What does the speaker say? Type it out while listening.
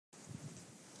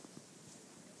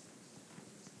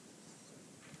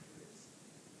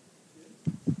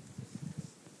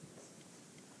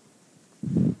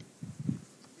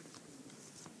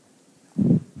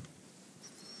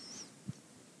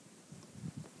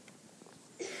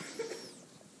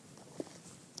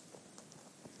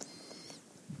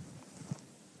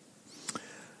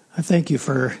I thank you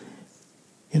for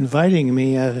inviting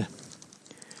me.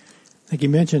 Like you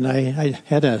mentioned, I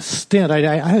had a stint. I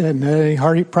hadn't had any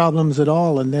heart problems at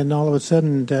all, and then all of a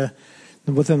sudden,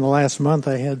 within the last month,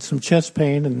 I had some chest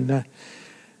pain, and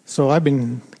so I've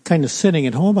been kind of sitting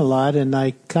at home a lot, and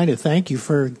I kind of thank you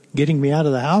for getting me out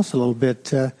of the house a little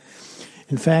bit.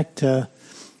 In fact, I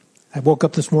woke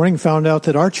up this morning and found out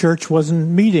that our church wasn't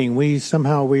meeting.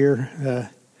 The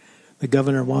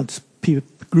governor wants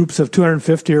groups of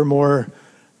 250 or more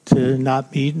to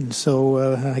not meet, and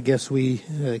so I guess we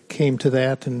came to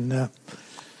that, and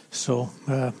so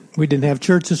we didn't have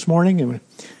church this morning, and we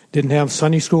didn't have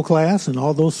Sunday school class, and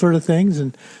all those sort of things,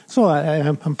 and so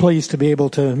I'm pleased to be able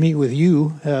to meet with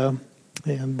you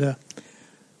and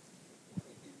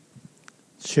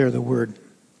share the word.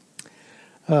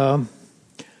 Got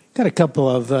a couple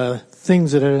of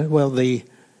things that are, well, the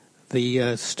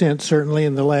stint certainly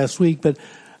in the last week, but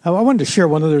I wanted to share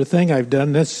one other thing I've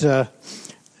done. This, hope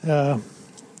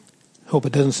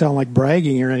it doesn't sound like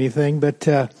bragging or anything, but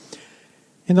in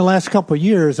the last couple of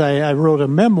years, I wrote a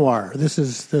memoir. This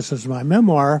is my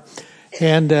memoir,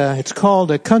 and it's called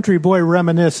A Country Boy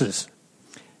Reminisces.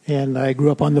 And I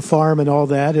grew up on the farm and all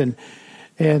that,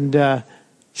 and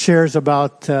shares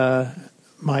about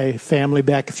my family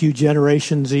back a few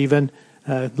generations even,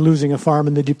 losing a farm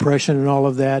in the Depression and all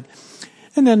of that.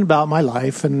 And then about my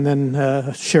life, and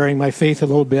then sharing my faith a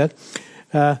little bit.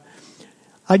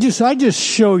 I just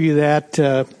show you that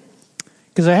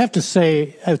because I have to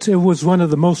say it was one of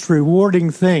the most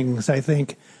rewarding things I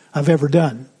think I've ever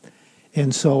done.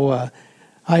 And so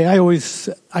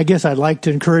I guess I'd like to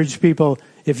encourage people,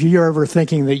 if you're ever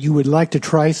thinking that you would like to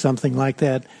try something like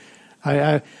that,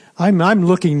 I'm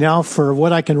looking now for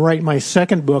what I can write my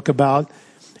second book about.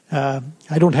 I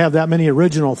don't have that many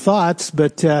original thoughts,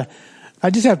 but I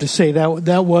just have to say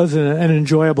that was an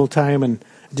enjoyable time, and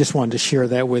I just wanted to share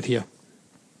that with you.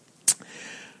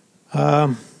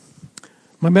 My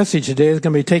message today is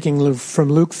going to be taking from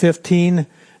Luke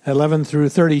 15:11 through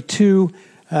 32,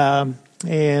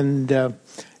 and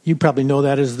you probably know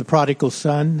that as the prodigal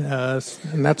son,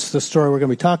 and that's the story we're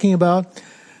going to be talking about.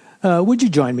 Would you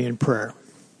join me in prayer?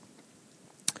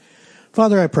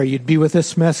 Father, I pray you'd be with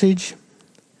this message.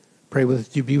 Pray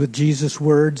you be with Jesus'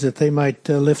 words, that they might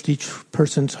lift each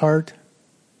person's heart.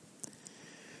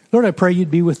 Lord, I pray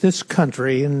you'd be with this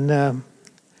country and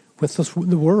with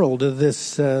the world of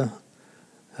this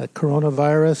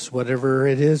coronavirus, whatever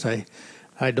it is.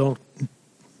 I don't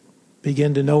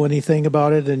begin to know anything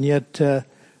about it, and yet,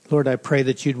 Lord, I pray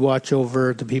that you'd watch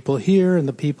over the people here and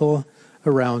the people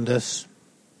around us.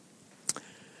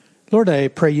 Lord, I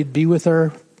pray you'd be with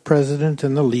our president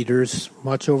and the leaders.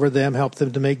 Watch over them, help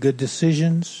them to make good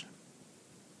decisions.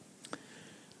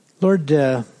 Lord,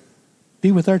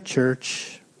 be with our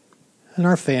church and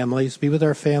our families. Be with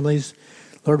our families.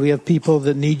 Lord, we have people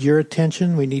that need your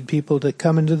attention. We need people to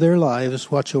come into their lives.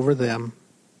 Watch over them.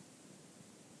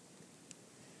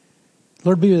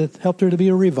 Lord, help there to be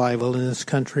a revival in this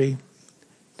country,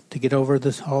 to get over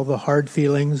all the hard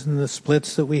feelings and the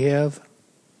splits that we have.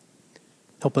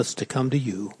 Help us to come to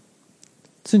you.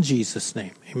 It's in Jesus'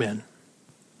 name. Amen.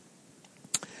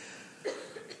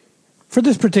 For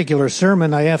this particular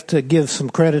sermon, I have to give some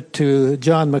credit to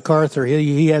John MacArthur.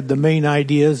 He had the main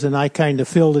ideas, and I kind of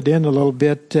filled it in a little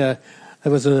bit. It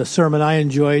was a sermon I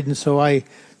enjoyed, and so I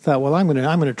thought, well, I'm going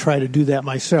to try to do that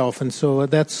myself. And so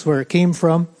that's where it came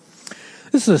from.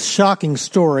 This is a shocking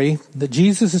story that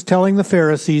Jesus is telling the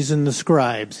Pharisees and the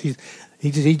scribes.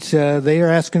 They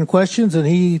are asking questions, and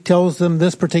he tells them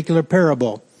this particular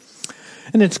parable.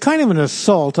 And it's kind of an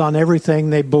assault on everything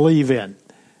they believe in.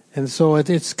 And so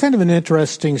it's kind of an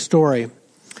interesting story.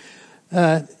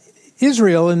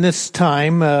 Israel in this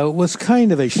time was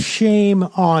kind of a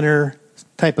shame-honor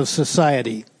type of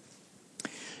society.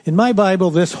 In my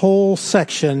Bible, this whole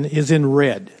section is in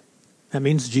red. That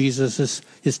means Jesus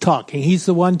is talking. He's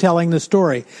the one telling the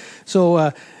story.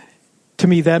 So to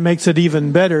me, that makes it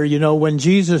even better. You know, when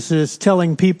Jesus is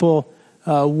telling people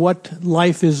what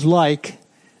life is like,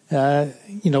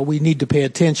 we need to pay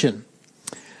attention.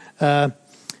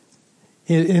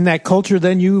 In that culture,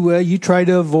 then you try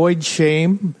to avoid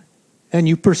shame and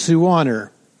you pursue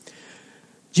honor.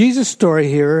 Jesus' story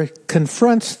here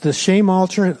confronts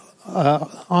the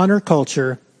honor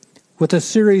culture with a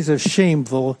series of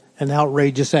shameful and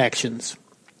outrageous actions.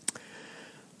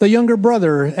 The younger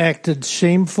brother acted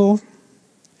shameful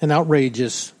and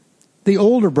outrageous. The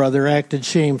older brother acted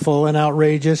shameful and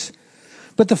outrageous.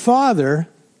 But the father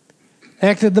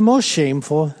acted the most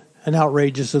shameful and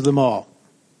outrageous of them all.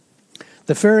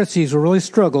 The Pharisees will really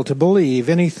struggle to believe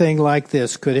anything like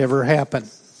this could ever happen.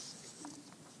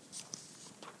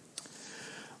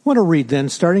 want to read then,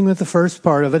 starting with the first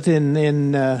part of it in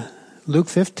Luke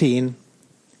 15,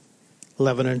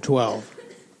 11 and 12.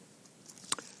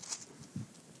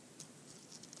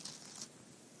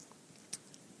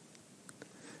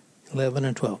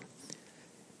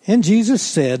 And Jesus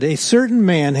said, a certain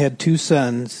man had 2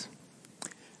 sons,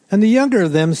 and the younger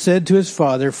of them said to his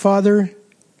father, Father,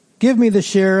 give me the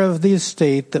share of the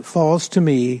estate that falls to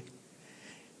me.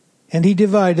 And he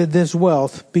divided this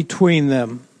wealth between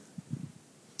them.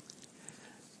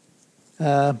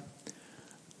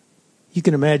 You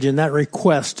can imagine that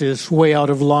request is way out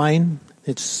of line.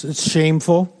 It's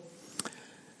shameful.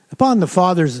 Upon the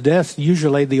father's death,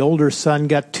 usually the older son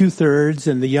got 2/3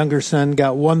 and the younger son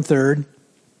got 1/3.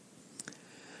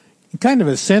 In kind of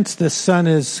a sense, this son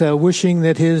is wishing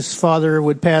that his father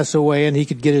would pass away and he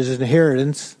could get his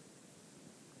inheritance.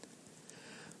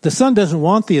 The son doesn't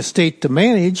want the estate to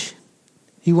manage.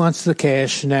 He wants the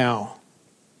cash now.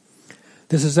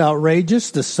 This is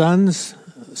outrageous. The sons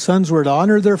were to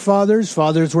honor their fathers.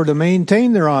 Fathers were to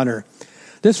maintain their honor.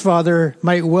 This father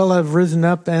might well have risen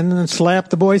up and slapped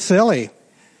the boy silly.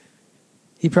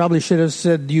 He probably should have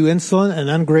said, you insolent and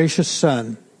ungracious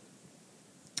son.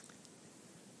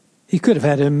 He could have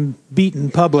had him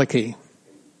beaten publicly.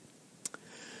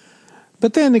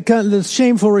 But then the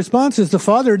shameful response is the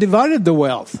father divided the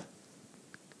wealth.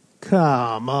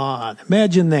 Come on,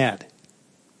 imagine that.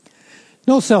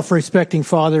 No self-respecting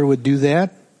father would do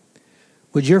that.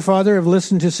 Would your father have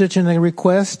listened to such a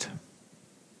request?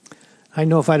 I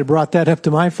know if I'd have brought that up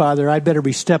to my father, I'd better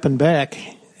be stepping back.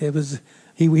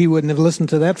 He wouldn't have listened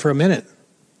to that for a minute.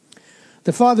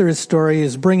 The father's story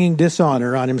is bringing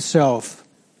dishonor on himself.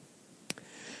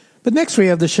 But next we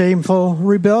have the shameful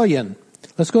rebellion.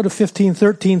 Let's go to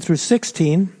 15:13 through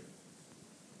 16.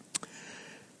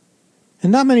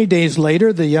 And not many days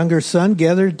later, the younger son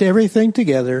gathered everything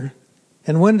together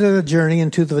and went on a journey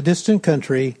into the distant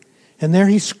country, and there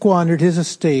he squandered his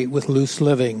estate with loose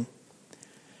living.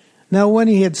 Now when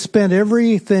he had spent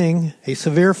everything, a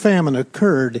severe famine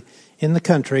occurred in the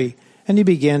country, and he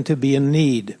began to be in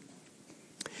need.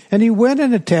 And he went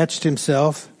and attached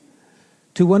himself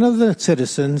to one of the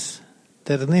citizens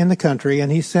that in the country,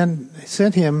 and he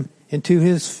sent him into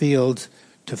his fields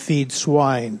to feed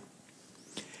swine.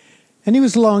 And he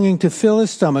was longing to fill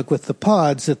his stomach with the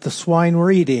pods that the swine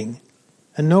were eating,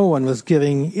 and no one was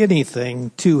giving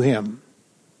anything to him.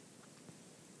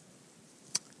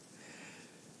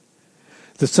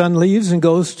 The son leaves and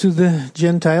goes to the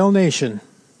Gentile nation.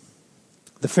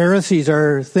 The Pharisees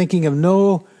are thinking of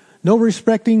no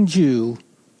respecting Jewish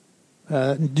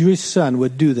son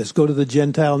would do this, go to the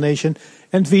Gentile nation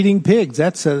and feeding pigs.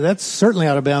 That's certainly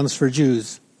out of bounds for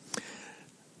Jews.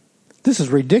 This is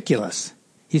ridiculous.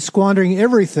 He's squandering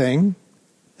everything,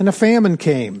 and a famine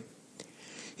came.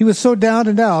 He was so down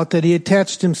and out that he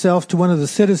attached himself to one of the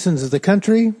citizens of the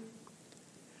country.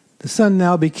 The son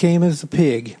now became as a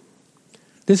pig.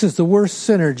 This is the worst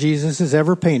sinner Jesus has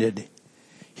ever painted.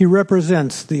 He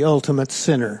represents the ultimate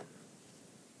sinner.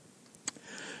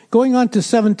 Going on to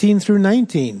 17 through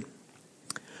 19.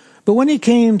 But when he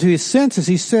came to his senses,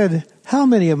 he said, how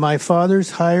many of my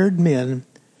father's hired men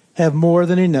have more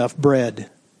than enough bread?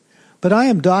 But I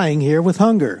am dying here with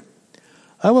hunger.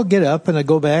 I will get up and I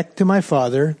go back to my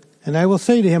father, and I will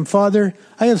say to him, Father,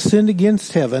 I have sinned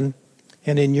against heaven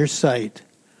and in your sight.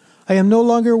 I am no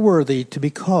longer worthy to be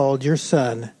called your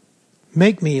son.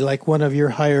 Make me like one of your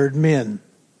hired men.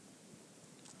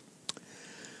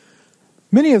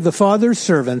 Many of the father's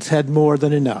servants had more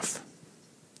than enough.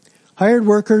 Hired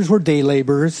workers were day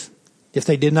laborers. If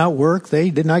they did not work, they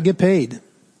did not get paid.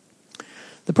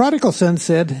 The prodigal son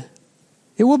said,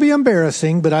 it will be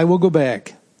embarrassing, but I will go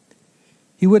back.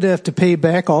 He would have to pay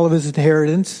back all of his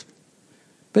inheritance,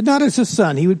 but not as a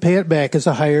son. He would pay it back as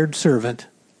a hired servant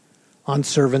on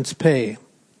servant's pay.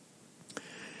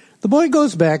 The boy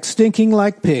goes back stinking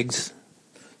like pigs.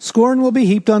 Scorn will be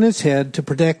heaped on his head to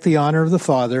protect the honor of the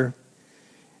father.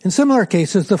 In similar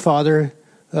cases, the father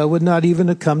would not even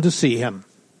have come to see him.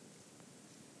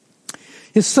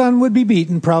 His son would be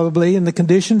beaten probably, and the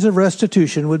conditions of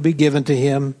restitution would be given to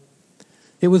him.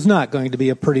 It was not going to be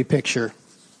a pretty picture.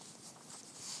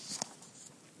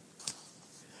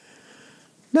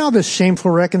 Now this shameful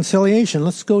reconciliation.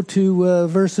 Let's go to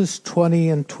verses 20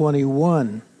 and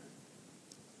 21.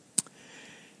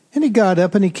 And he got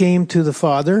up and he came to the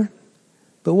father.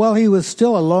 But while he was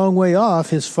still a long way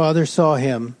off, his father saw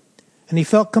him. And he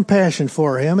felt compassion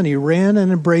for him, and he ran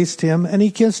and embraced him, and he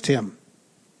kissed him.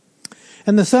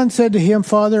 And the son said to him,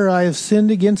 Father, I have sinned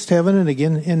against heaven and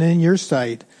in your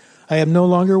sight. I am no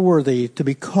longer worthy to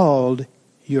be called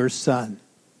your son.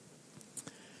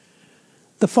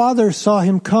 The father saw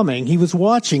him coming. He was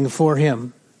watching for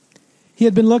him. He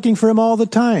had been looking for him all the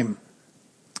time.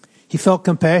 He felt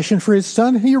compassion for his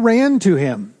son. He ran to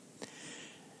him.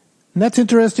 And that's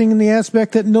interesting in the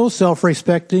aspect that no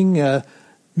self-respecting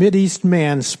Mideast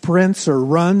man sprints or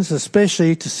runs,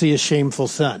 especially to see a shameful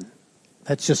son.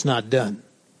 That's just not done.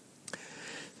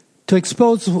 To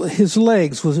expose his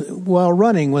legs while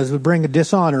running was to bring a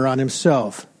dishonor on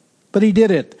himself. But he did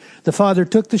it. The father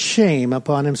took the shame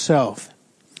upon himself.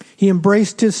 He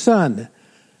embraced his son.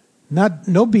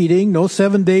 No beating, no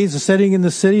 7 days of sitting in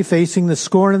the city, facing the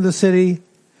scorn of the city.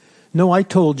 No, I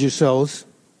told you so's.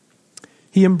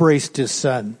 He embraced his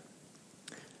son.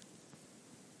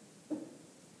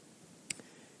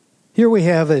 Here we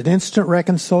have an instant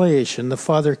reconciliation. The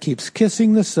father keeps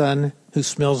kissing the son who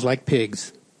smells like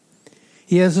pigs.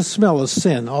 He has a smell of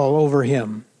sin all over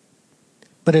him.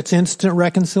 But it's instant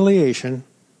reconciliation.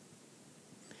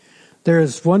 There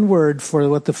is one word for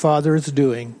what the Father is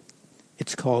doing.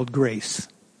 It's called grace.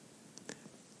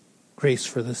 Grace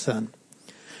for the Son.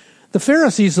 The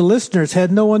Pharisees, the listeners,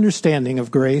 had no understanding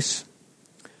of grace.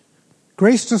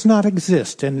 Grace does not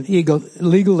exist in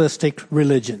legalistic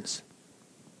religions.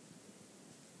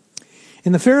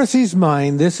 In the Pharisees'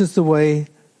 mind, this is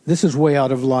way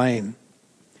out of line.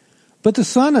 But the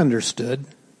Son understood.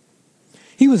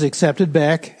 He was accepted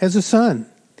back as a son.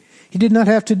 He did not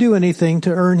have to do anything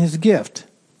to earn his gift.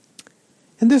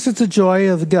 And this is the joy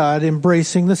of God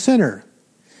embracing the sinner,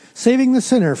 saving the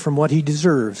sinner from what he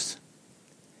deserves,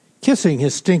 kissing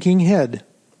his stinking head,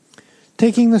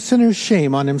 taking the sinner's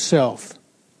shame on himself.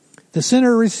 The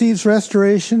sinner receives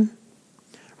restitution,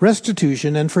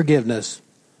 and forgiveness.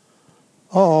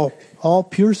 All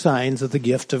pure signs of the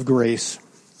gift of grace.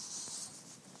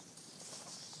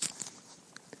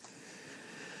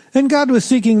 And God was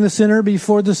seeking the sinner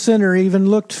before the sinner even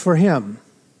looked for him.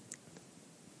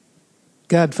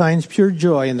 God finds pure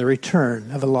joy in the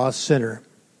return of a lost sinner.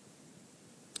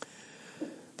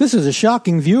 This is a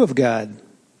shocking view of God.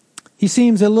 He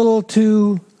seems a little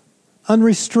too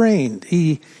unrestrained.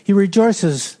 He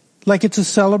rejoices like it's a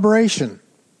celebration.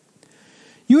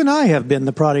 You and I have been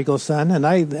the prodigal son, and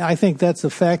I think that's a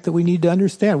fact that we need to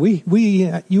understand.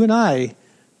 You and I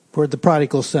were the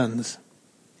prodigal sons.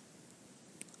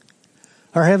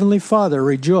 Our Heavenly Father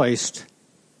rejoiced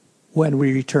when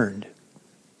we returned.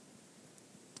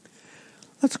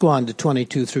 Let's go on to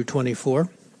 22 through 24.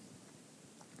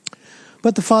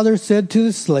 But the father said to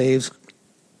the slaves,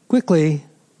 "Quickly,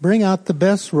 bring out the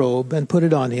best robe and put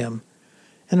it on him,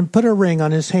 and put a ring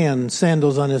on his hand,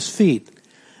 sandals on his feet,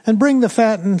 and bring the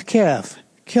fattened calf,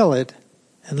 kill it,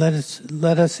 and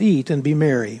let us eat and be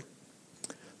merry.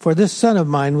 For this son of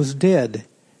mine was dead,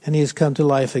 and he has come to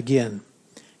life again.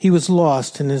 He was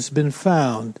lost and has been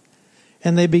found."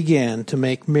 And they began to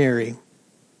make merry.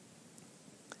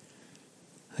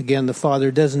 Again, the father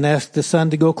doesn't ask the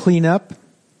son to go clean up.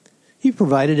 He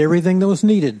provided everything that was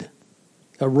needed.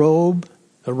 A robe,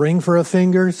 a ring for a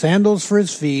finger, sandals for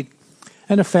his feet,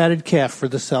 and a fatted calf for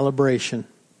the celebration.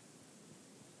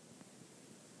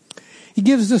 He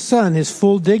gives the son his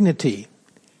full dignity.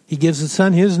 He gives the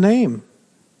son his name.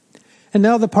 And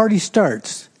now the party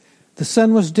starts. The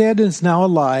son was dead and is now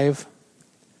alive.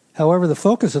 However, the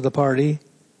focus of the party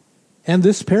and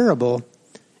this parable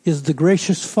is the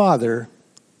gracious father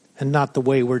and not the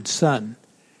wayward son.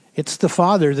 It's the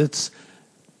father that's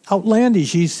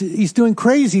outlandish. He's doing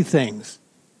crazy things.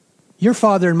 Your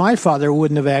father and my father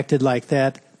wouldn't have acted like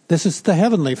that. This is the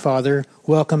heavenly Father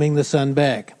welcoming the son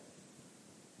back.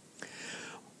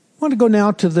 I want to go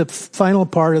now to the final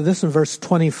part of this in verse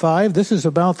 25. This is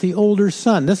about the older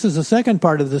son. This is the second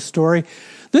part of the story.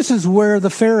 This is where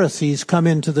the Pharisees come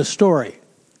into the story.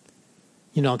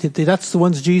 You know, that's the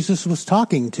ones Jesus was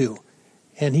talking to.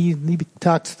 And he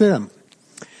talks to them.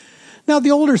 Now the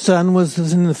older son was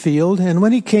in the field, and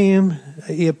when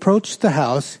he approached the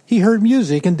house, he heard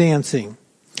music and dancing.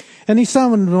 And he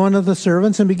summoned one of the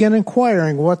servants and began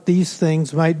inquiring what these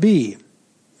things might be.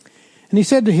 And he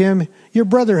said to him, "Your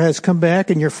brother has come back,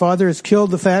 and your father has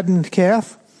killed the fattened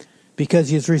calf, because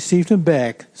he has received him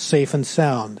back safe and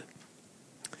sound."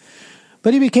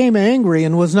 But he became angry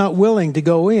and was not willing to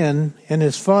go in, and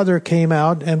his father came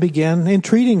out and began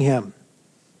entreating him.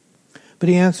 But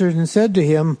he answered and said to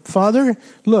him, "Father,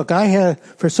 look,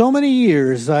 for so many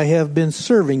years I have been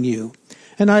serving you,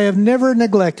 and I have never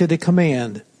neglected a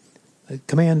command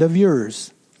of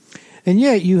yours. And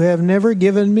yet you have never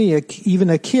given me even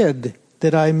a kid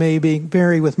that I may be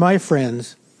merry with my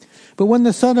friends. But when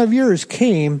the son of yours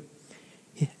came,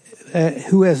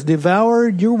 who has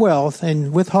devoured your wealth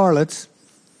and with harlots,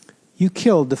 you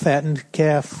killed the fattened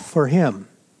calf for him."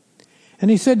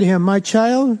 And he said to him, "My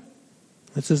child,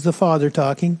 This is the Father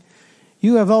talking.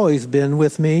 You have always been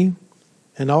with me,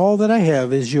 and all that I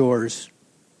have is yours.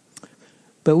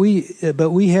 But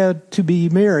we had to be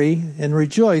merry and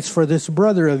rejoice, for this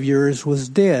brother of yours was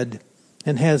dead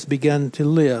and has begun to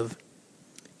live.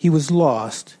 He was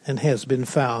lost and has been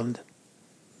found.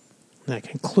 And that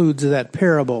concludes that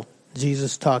parable,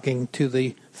 Jesus talking to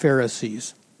the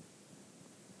Pharisees.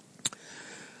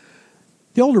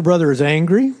 The older brother is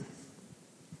angry.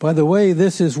 By the way,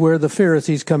 this is where the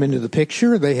Pharisees come into the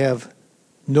picture. They have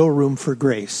no room for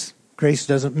grace. Grace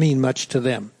doesn't mean much to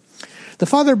them. The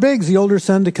father begs the older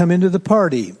son to come into the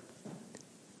party,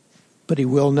 but he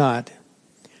will not.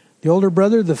 The older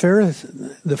brother, the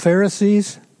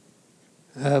Pharisees,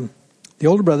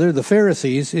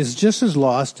 is just as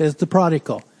lost as the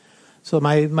prodigal. So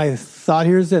my thought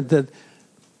here is that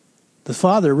the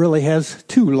father really has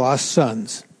two lost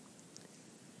sons.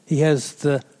 He has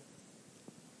the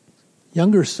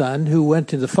younger son who went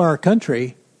to the far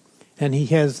country, and he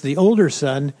has the older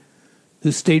son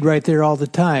who stayed right there all the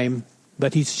time,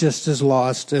 but he's just as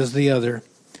lost as the other.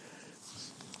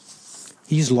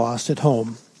 He's lost at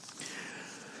home.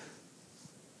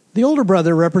 The older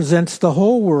brother represents the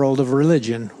whole world of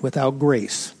religion without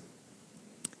grace.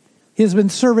 He has been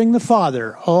serving the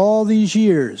Father all these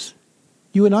years.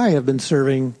 You and I have been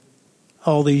serving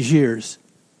all these years.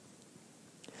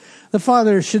 The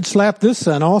father should slap this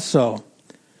son also.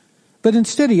 But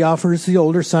instead he offers the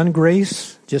older son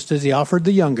grace, just as he offered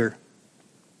the younger.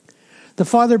 The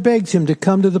father begs him to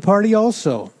come to the party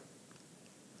also.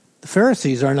 The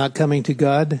Pharisees are not coming to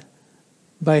God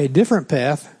by a different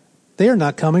path. They are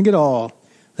not coming at all.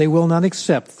 They will not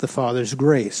accept the Father's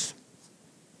grace.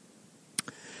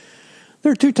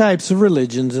 There are two types of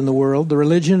religions in the world. The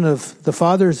religion of the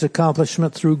Father's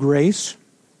accomplishment through grace,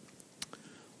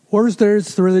 or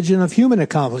there's the religion of human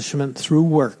accomplishment through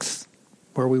works,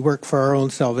 where we work for our own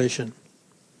salvation.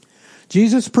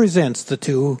 Jesus presents the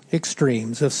two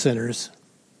extremes of sinners.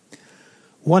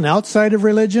 One outside of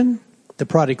religion, the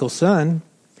prodigal son,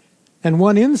 and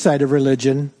one inside of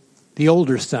religion, the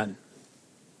older son.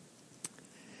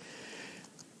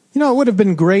 You know, it would have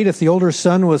been great if the older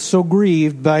son was so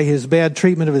grieved by his bad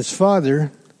treatment of his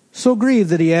father, so grieved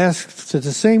that he asked for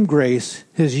the same grace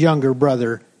his younger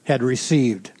brother had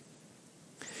received.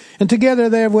 And together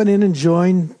they went in and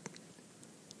joined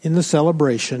in the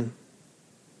celebration.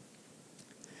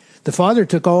 The Father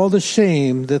took all the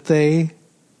shame that they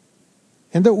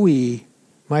and that we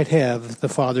might have the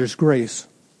Father's grace.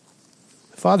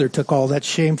 The Father took all that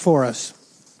shame for us.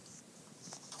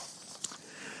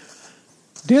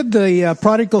 Did the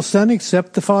prodigal son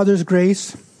accept the Father's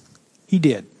grace? He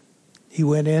did. He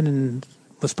went in and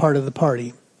was part of the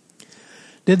party.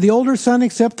 Did the older son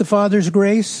accept the Father's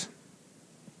grace?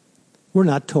 We're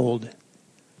not told.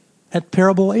 That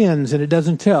parable ends and it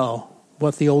doesn't tell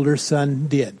what the older son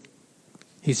did.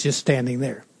 He's just standing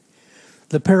there.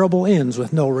 The parable ends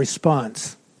with no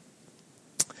response.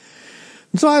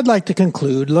 And so I'd like to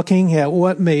conclude looking at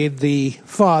what made the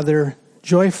father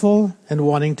joyful and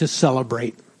wanting to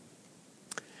celebrate.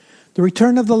 The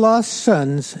return of the lost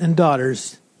sons and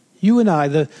daughters, you and I,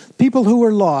 the people who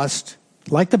were lost,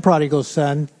 like the prodigal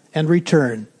son, and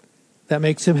return. That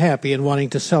makes him happy and wanting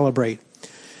to celebrate.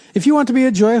 If you want to be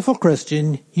a joyful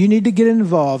Christian, you need to get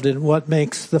involved in what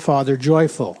makes the Father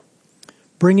joyful.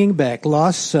 Bringing back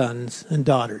lost sons and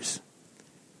daughters.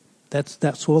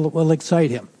 That's what will excite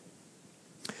him.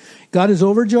 God is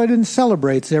overjoyed and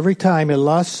celebrates every time a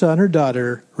lost son or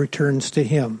daughter returns to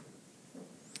him.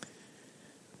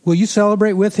 Will you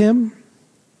celebrate with him?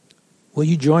 Will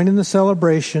you join in the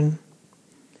celebration?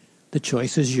 The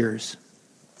choice is yours.